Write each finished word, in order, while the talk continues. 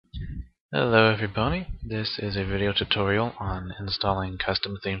Hello everybody, this is a video tutorial on installing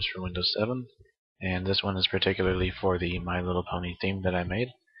custom themes for Windows 7, and this one is particularly for the My Little Pony theme that I made.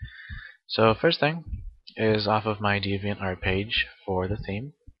 So first thing is, off of my DeviantArt page for the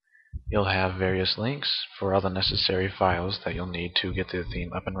theme, you'll have various links for all the necessary files that you'll need to get the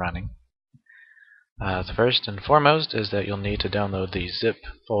theme up and running. The first and foremost is that you'll need to download the zip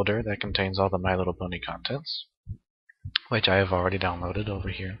folder that contains all the My Little Pony contents, which I have already downloaded over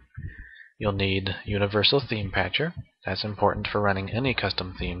here. You'll need Universal Theme Patcher. That's important for running any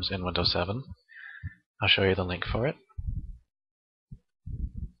custom themes in Windows 7. I'll show you the link for it.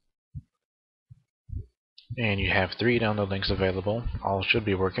 And you have 3 download links available. All should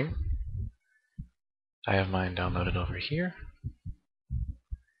be working. I have mine downloaded over here.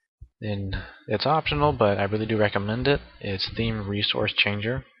 And it's optional, but I really do recommend it. It's Theme Resource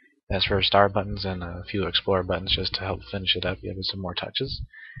Changer. That's for start buttons and a few Explorer buttons just to help finish it up, give it some more touches.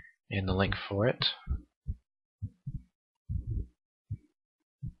 And the link for it.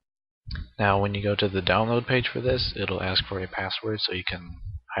 Now when you go to the download page for this, it'll ask for a password, so you can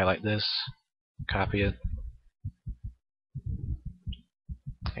highlight this, copy it,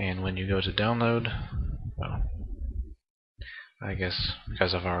 and when you go to download, well, I guess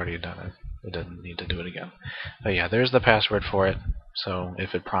because I've already done it, it doesn't need to do it again. But yeah, there's the password for it, so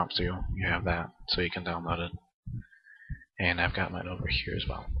if it prompts you, you have that, so you can download it. And I've got mine over here as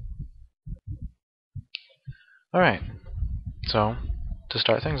well. Alright, so to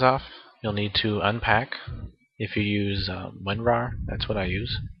start things off, you'll need to unpack. If you use WinRAR, that's what I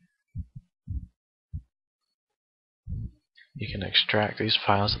use. You can extract these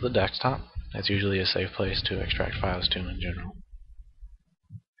files to the desktop. That's usually a safe place to extract files to in general.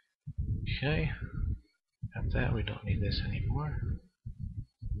 Okay, got that. We don't need this anymore.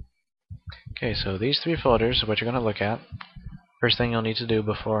 Okay, so these 3 folders are what you're going to look at. First thing you'll need to do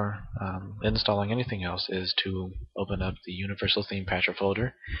before installing anything else is to open up the Universal Theme Patcher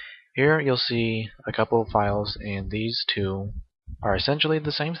folder. Here you'll see a couple of files, and these 2 are essentially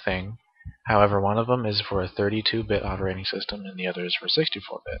the same thing. However, one of them is for a 32-bit operating system and the other is for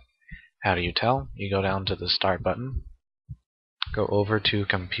 64-bit. How do you tell? You go down to the Start button, go over to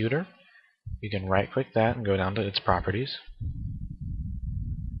Computer. You can right-click that and go down to its properties.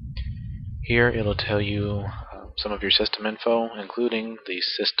 Here it'll tell you some of your system info, including the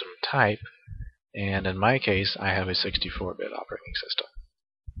system type, and in my case I have a 64-bit operating system.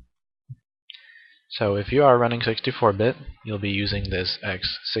 So if you are running 64-bit, you'll be using this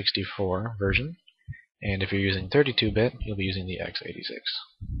x64 version, and if you're using 32-bit, you'll be using the x86.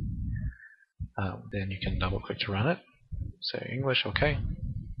 Then you can double-click to run it. Say English, OK.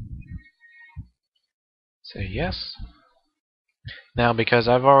 Say yes. Now, because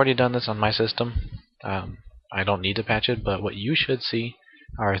I've already done this on my system, I don't need to patch it, but what you should see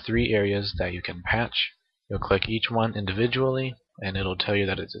are 3 areas that you can patch. You'll click each one individually, and it'll tell you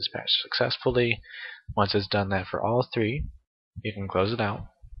that it is patched successfully. Once it's done that for all 3, you can close it out.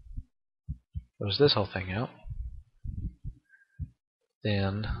 Close this whole thing out.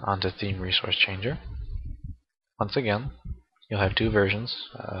 Then onto Theme Resource Changer. Once again, you'll have 2 versions,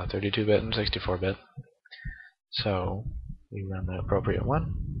 32-bit and 64-bit. So we run the appropriate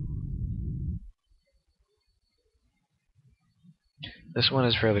one. This one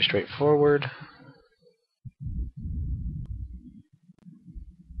is fairly straightforward.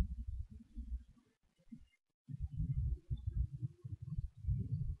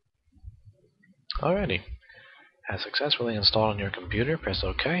 Alrighty. Has successfully installed on your computer. Press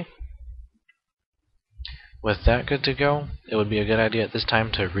OK. With that good to go, it would be a good idea at this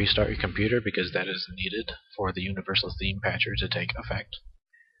time to restart your computer, because that is needed for the Universal Theme Patcher to take effect.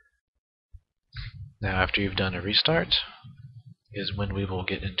 Now after you've done a restart is when we will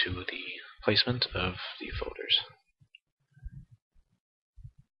get into the placement of the folders.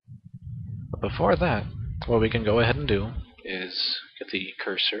 But before that, what we can go ahead and do is get the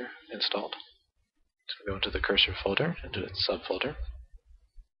cursor installed. So go into the cursor folder, into its subfolder.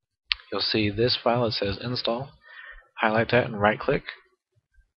 You'll see this file that says install. Highlight that and right click.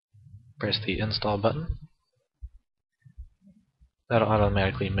 Press the install button. That'll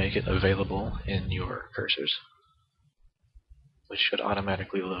automatically make it available in your cursors, which should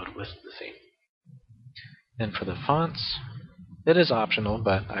automatically load with the theme. Then for the fonts, it is optional,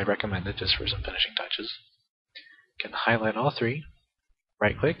 but I recommend it just for some finishing touches. You can highlight all 3,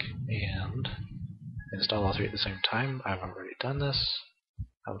 right click, and install all 3 at the same time. I've already done this.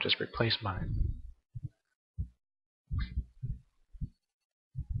 I'll just replace mine.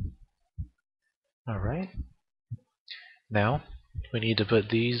 Alright. Now, we need to put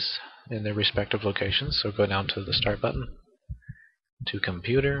these in their respective locations, so go down to the Start button, to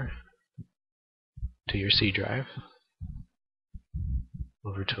Computer, to your C drive,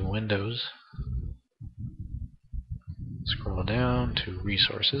 over to Windows, scroll down to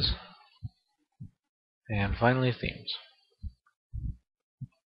Resources, and finally Themes.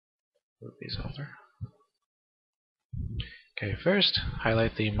 Move these over. Okay, first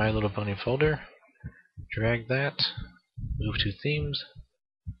highlight the My Little Pony folder, drag that, move to Themes,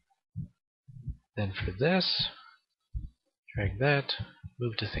 then for this, drag that,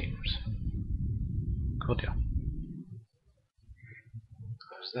 move to Themes. Cool deal.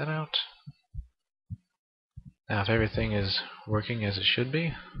 Close that out. Now if everything is working as it should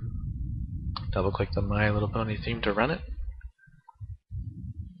be, double click the My Little Pony theme to run it.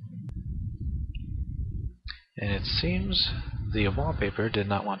 And it seems the wallpaper did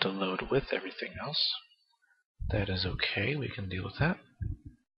not want to load with everything else. That is okay, we can deal with that.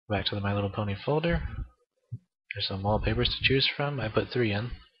 Back to the My Little Pony folder. There's some wallpapers to choose from. I put 3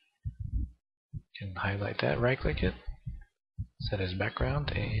 in. You can highlight that, right click it, set as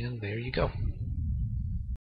background, and there you go.